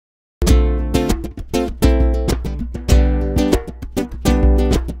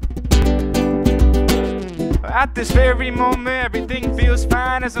At this very moment, everything feels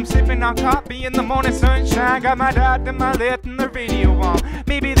fine as I'm sipping on coffee in the morning sunshine. Got my dad to my left and the radio on.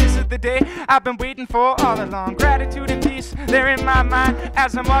 Maybe this is the day I've been waiting for all along. Gratitude and peace, they're in my mind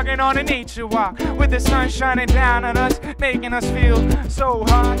as I'm walking on a nature walk, with the sun shining down on us, making us feel so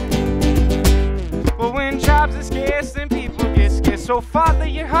hot. But when jobs are scarce and people get scarce, so follow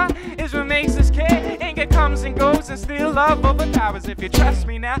your heart is what makes us care. Anger comes and goes and still love overpowers. If you trust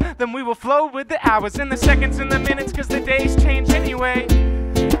me now, then we will flow with the hours and the seconds and the minutes, cause the days change anyway.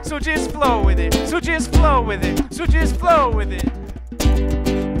 So just flow with it, so just flow with it, so just flow with it.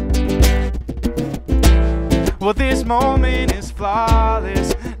 Well, this moment is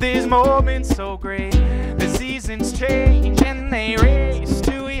flawless, this moment's so great. The seasons change and they race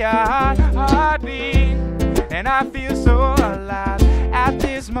to your heartbeat, and I feel so alive at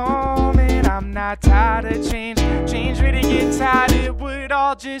this moment. I'm not tired of change, really get tired, it would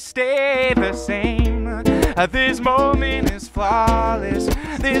all just stay the same. This moment is flawless,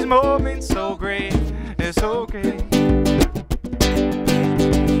 this moment's so great, it's so great.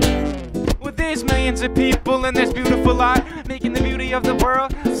 There's millions of people and there's beautiful art, making the beauty of the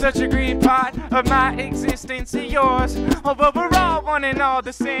world such a great part of my existence and yours. Oh, but we're all one and all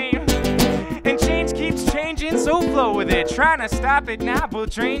the same, and change keeps changing, so flow with it. Trying to stop it now will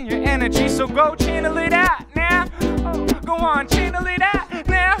drain your energy, so go channel it out now. Oh, go on, channel it out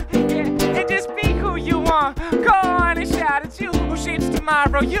now, yeah, and just be who you want. Go on and shout, it's you who shapes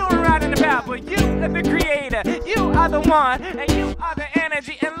tomorrow. You are riding about, but you are the creator. You are the one, and you are the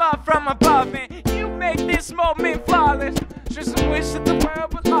energy and love from above, and you make this moment flawless. Just a wish that the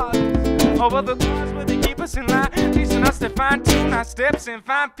world was ours. Oh, well, the laws will keep us in line, teaching us to fine tune our steps and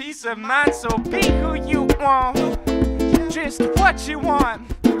find peace of mind. So be who you want, just what you want.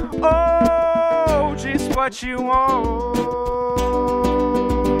 Oh, just what you want.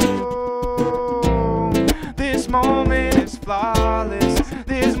 This moment is flawless,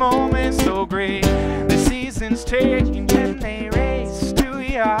 this moment's so great. The seasons change and they race to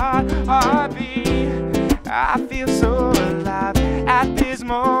your heartbeat. I feel so alive at this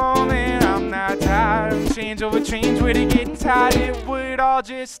moment. I'm not tired of change over change, with it getting tired, it would all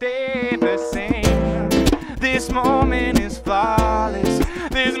just stay the same. This moment is flawless,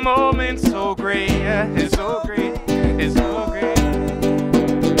 this moment's so great, it's so great, it's so great.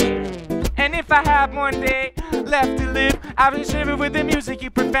 And if I have one day left to live, I will share it with the music you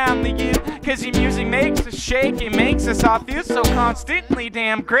profoundly give. Cause your music makes us shake, it makes us all feel so constantly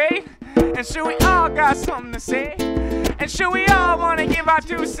damn great. And sure, we all got something to say, and sure, we all wanna give our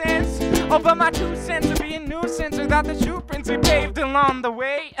 2 cents. Oh, but my 2 cents would be a nuisance without the blueprints we paved along the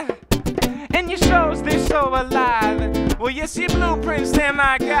way. And your shows, they're so alive. Well, yes, your blueprints, they're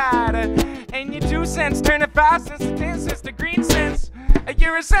my guide. And your 2 cents turn to 5 cents to 10 cents to green cents.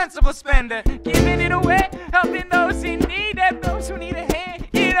 You're a sensible spender, giving it away, helping those in need and those who need a hand.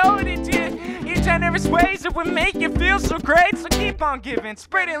 You know what it did, in generous ways that would make you feel so great. So keep on giving,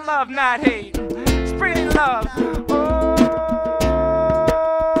 spreading love, not hate, spreading love all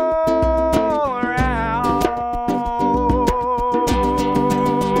around.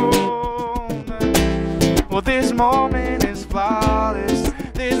 Well, this moment is flawless,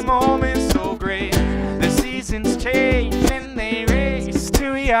 this moment's so great. The seasons change and they race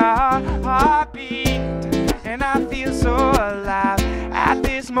to your heartbeat, and I feel so alive at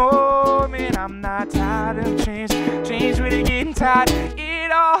this moment. I'm not tired of change with it getting tired,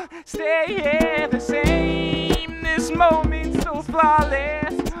 it all stay the same. This moment's so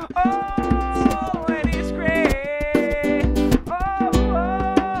flawless, oh, it is great. Oh,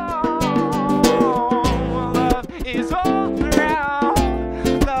 love is all around,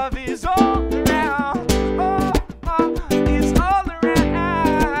 love is all around. Oh, it's all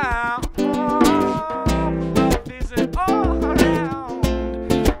around. Oh, love is all around.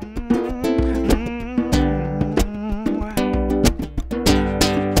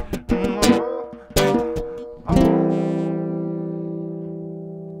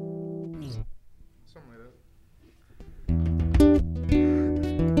 Something like that.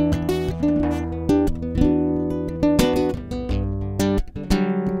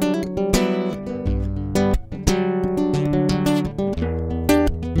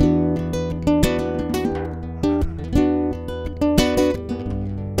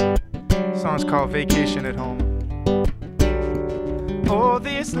 Song's called Vacation at Home. Oh,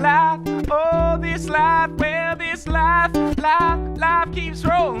 this life, well, this life keeps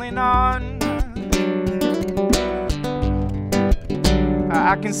rolling on.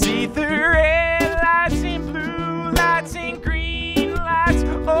 I can see the red lights and blue lights and green lights,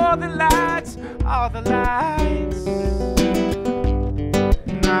 all the lights, all the lights.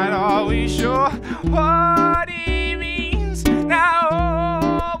 Not always sure what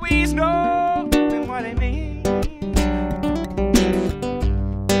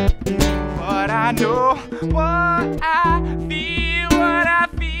I know what I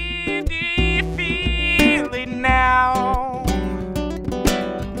feel, do you feel it now?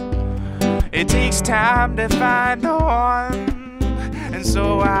 It takes time to find the one, and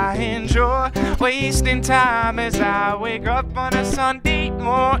so I enjoy wasting time as I wake up on a Sunday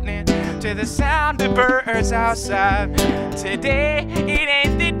morning to the sound of birds outside. Today, it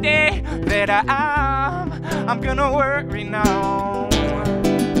ain't the day that I'm gonna worry now,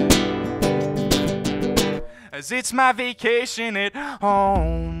 as it's my vacation at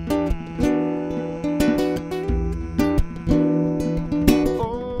home.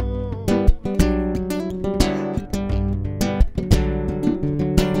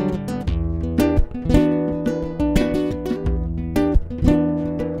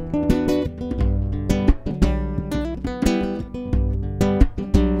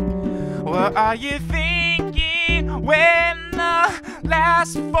 What are you thinking when the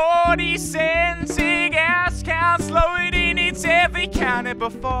last 40 cents in gas counts lower than it's ever counted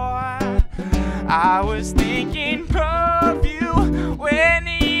before? I was thinking of you when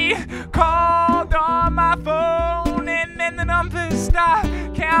he called on my phone, and then the numbers start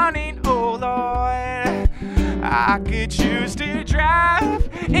counting. Oh Lord, I could choose to drive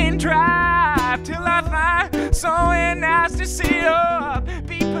and drive till I find somewhere nice to sit up,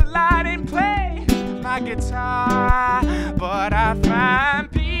 be polite and play my guitar. But I find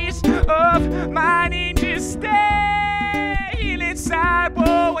peace of mind in just staying inside,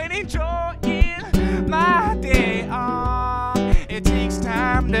 whoa, and enjoying my day. It takes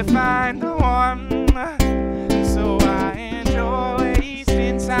time to find the one, so I enjoy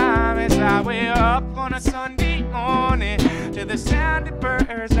wasting time as I wake up on a Sunday morning to the sound of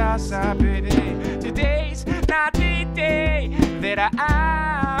birds outside. Today's not the day that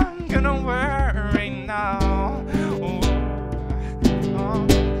I'm gonna worry now.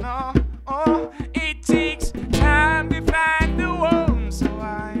 It takes time to find the one, so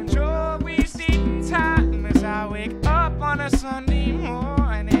I enjoy wasting time as I wake up on a Sunday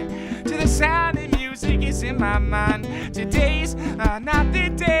morning to the sound of music is in my mind. Today's not the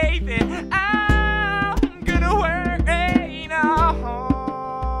day that I'm gonna worry now.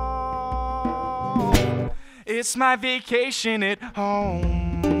 It's my vacation at home.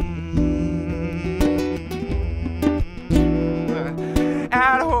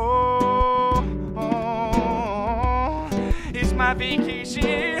 At home, it's my vacation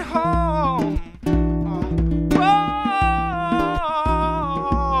at home.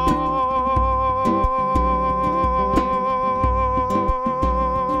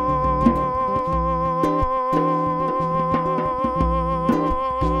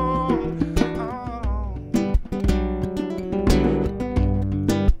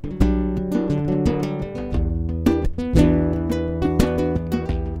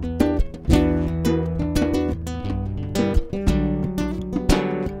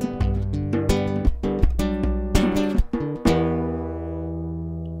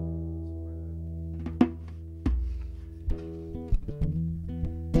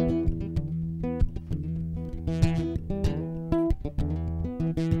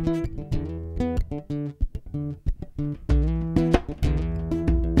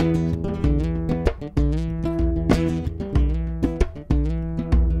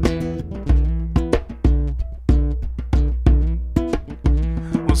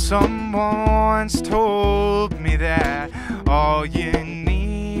 Someone once told me that all you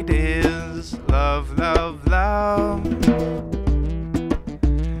need is love, love, love.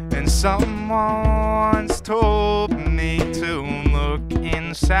 And someone once told me to look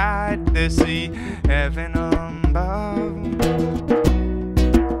inside to see heaven above.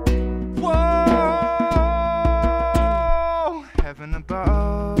 Whoa, heaven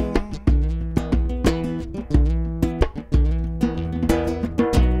above.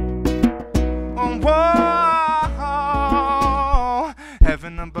 Whoa,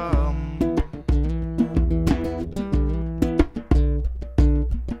 heaven above.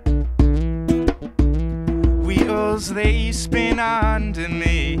 Wheels, they spin under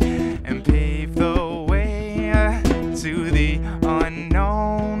me and pave the way to the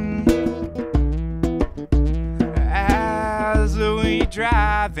unknown. As we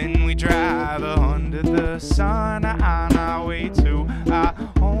drive and we drive under the sun on our way to our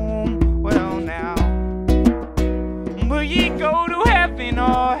home. Well now, will ye go to heaven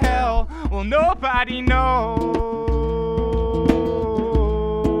or hell? Well, nobody knows.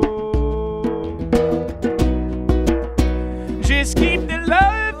 Just keep the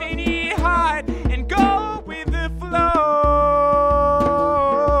love in your heart and go with the flow.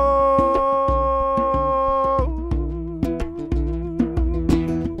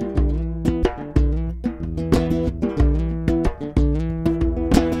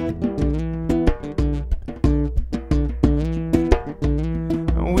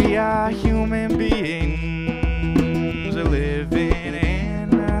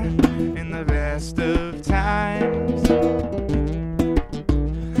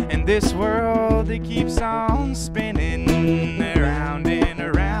 This world, it keeps on spinning around and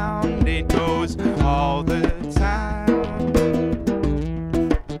around. It goes all the time.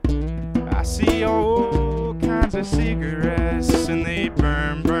 I see all kinds of cigarettes, and they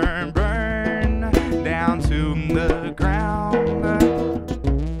burn, burn, burn down to the ground.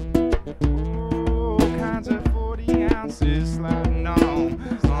 All kinds of 40 ounces sliding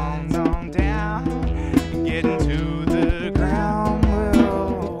on down, getting to the ground.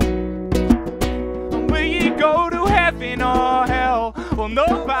 Will you go to heaven or hell? Well,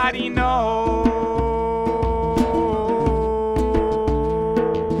 nobody knows.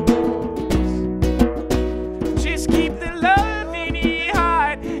 Just keep the love in your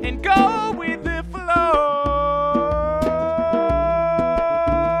heart and go with the flow.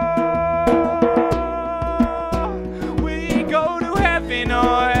 Will you go to heaven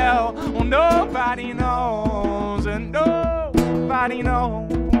or hell? Well, nobody knows, and nobody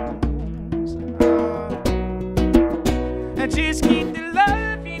knows. And just keep the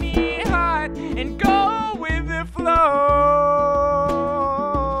love in your heart and go with the flow.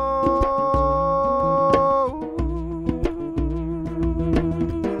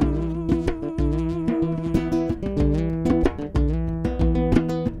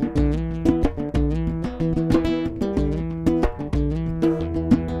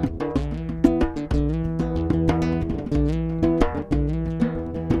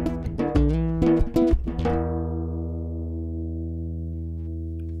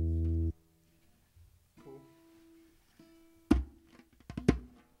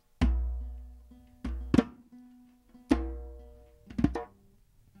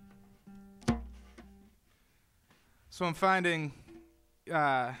 So I'm finding,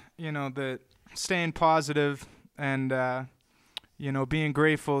 that staying positive and, being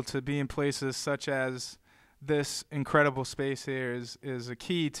grateful to be in places such as this incredible space here is a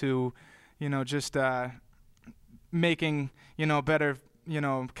key to, just making, better,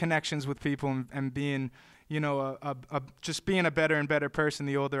 connections with people and being, just being a better and better person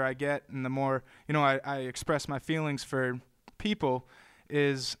the older I get, and the more, I express my feelings for people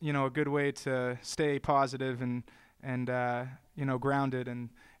is, a good way to stay positive and grounded and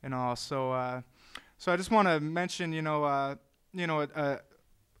all. So I just want to mention, a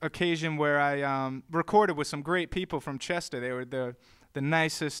occasion where I recorded with some great people from Chester. They were the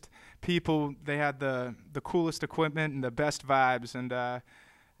nicest people. They had the coolest equipment and the best vibes,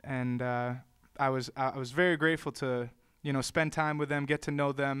 and I was very grateful to spend time with them, get to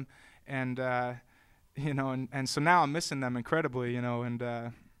know them, and and so now I'm missing them incredibly,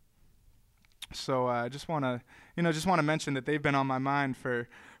 and. So I just want to mention that they've been on my mind for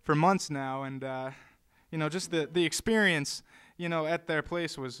months now, and just the experience, at their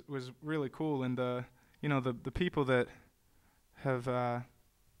place was really cool, and the people that I've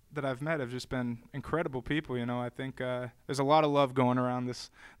met have just been incredible people. I think there's a lot of love going around this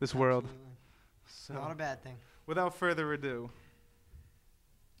world. So, not a bad thing. Without further ado,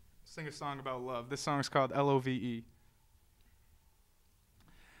 sing a song about love. This song's called Love.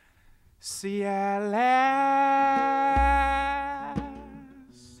 See at last,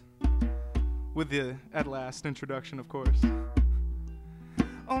 with the at last introduction, of course.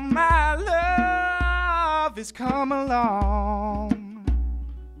 Oh, my love has come along.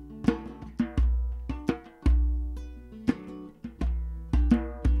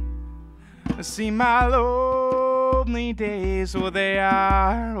 See, my lonely days, well, they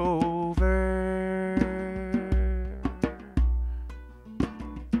are over.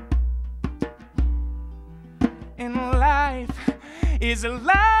 And life is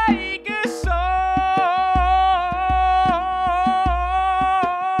like a song.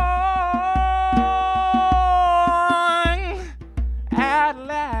 At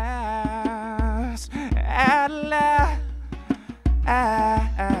last, at last.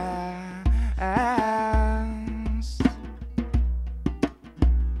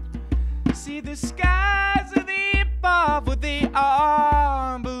 See the skies of the above, what they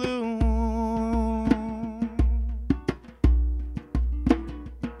are blue.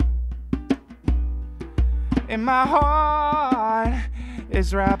 And my heart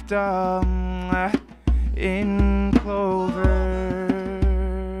is wrapped up in clovers.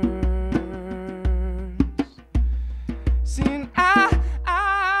 Seeing I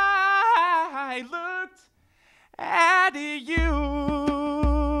looked at you.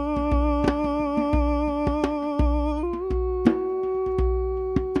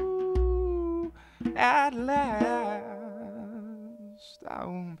 At last, I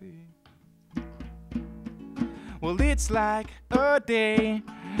won't be. Well, it's like a day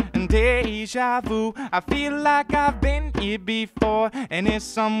and deja vu. I feel like I've been here before, and it's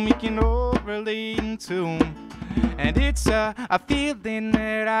something we can all relate to. And it's a feeling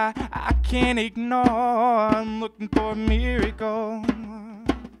that I can't ignore. I'm looking for a miracle.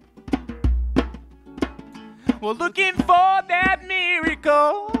 Well, looking for that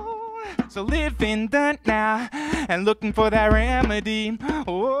miracle. So live in the now and looking for that remedy.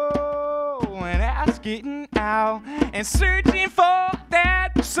 Oh, and asking out and searching for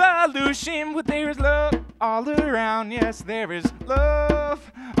that solution. But there is love all around. Yes, there is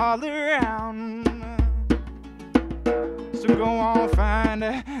love all around. So go on, find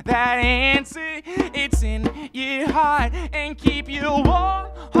that answer. It's in your heart, and keep your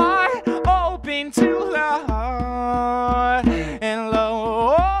heart open to love. And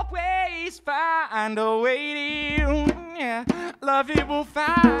love always find a way to you. Yeah, love it will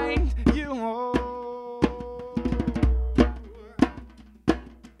find you.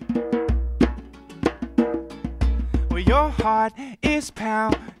 Well, your heart is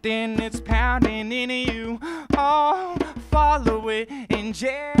pounding, it's pounding in you. Oh, follow it and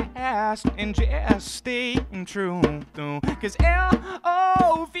just stay true. 'Cause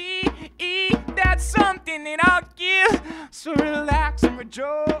L-O-V-E, that's something that I'll give. So relax and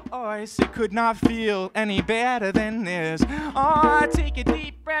rejoice. It could not feel any better than this. Oh, take a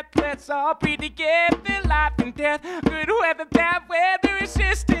deep breath, let's all breathe together. Life and death, good weather, bad weather. It's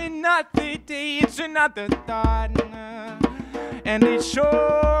just another day, it's another thought. And it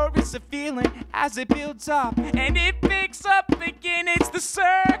sure is a feeling as it builds up and it picks up again. It's the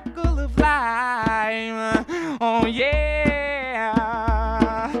circle of life. Oh yeah.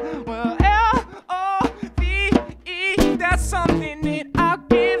 Well, L-O-V-E, that's something that I'll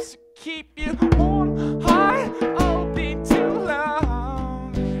give. So keep your warm heart open to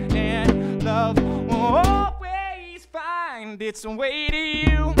love, and love will always find its way to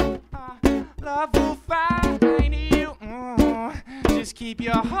you. Love will find you. Just keep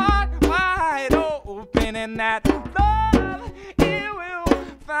your heart wide open, and that love, it will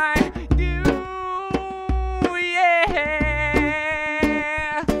find you.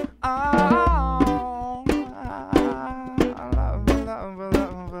 Yeah. Oh, I love you.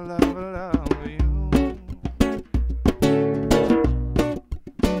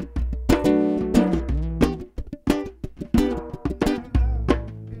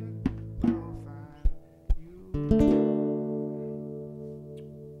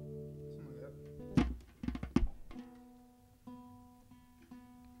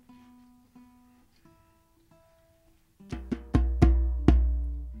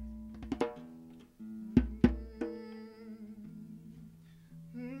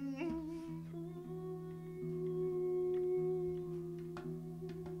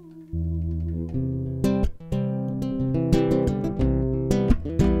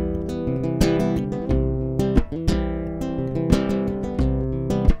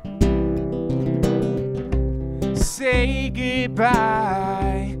 Say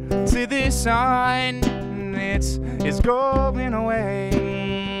goodbye to the sun. It's going away.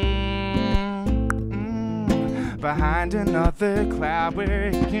 Behind another cloud where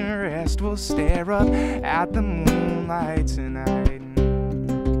it can rest, we'll stare up at the moonlight tonight.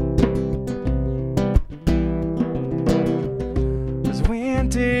 'Cause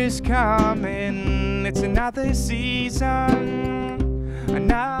winter's coming, it's another season,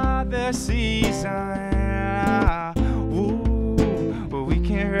 another season. But we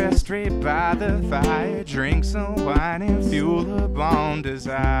can rest right by the fire, drink some wine and fuel a bomb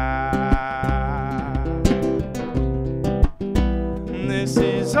desire. This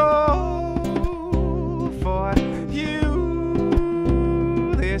is all for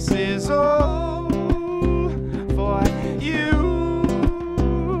you. This is all for you.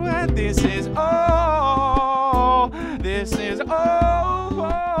 This is all. This is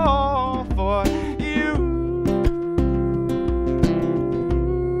all for you.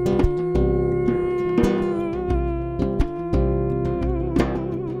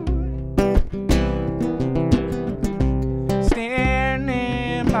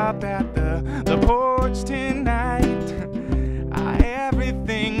 Standing up at the porch tonight,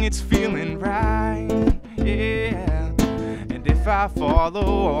 everything, it's feeling right, yeah. And if I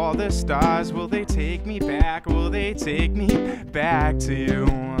follow all the stars, will they take me back? Will they take me back to you?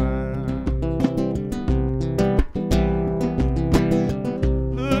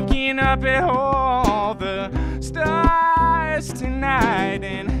 Looking up at all the stars tonight,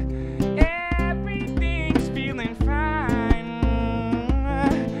 and everything's feeling fine.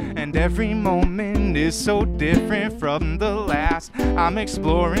 And every moment is so different from the last. I'm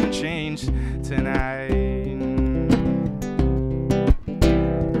exploring change tonight.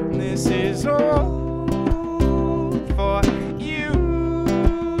 This is all for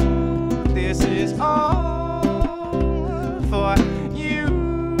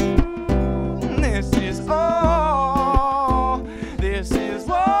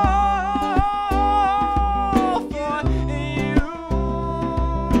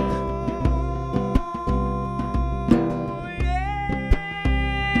for you.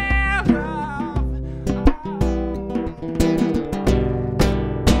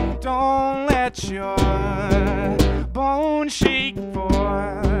 Don't let your bones shake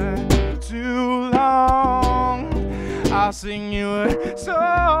for too long. I'll sing you a song.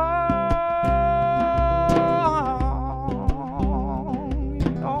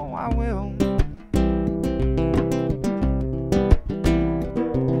 Oh, I will.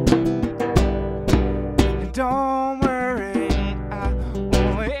 And don't worry, I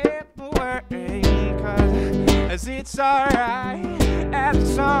won't ever worry, 'cause it's alright. At the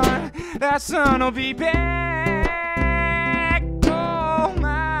sun, that sun will be back. Oh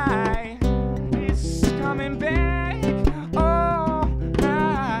my, it's coming back.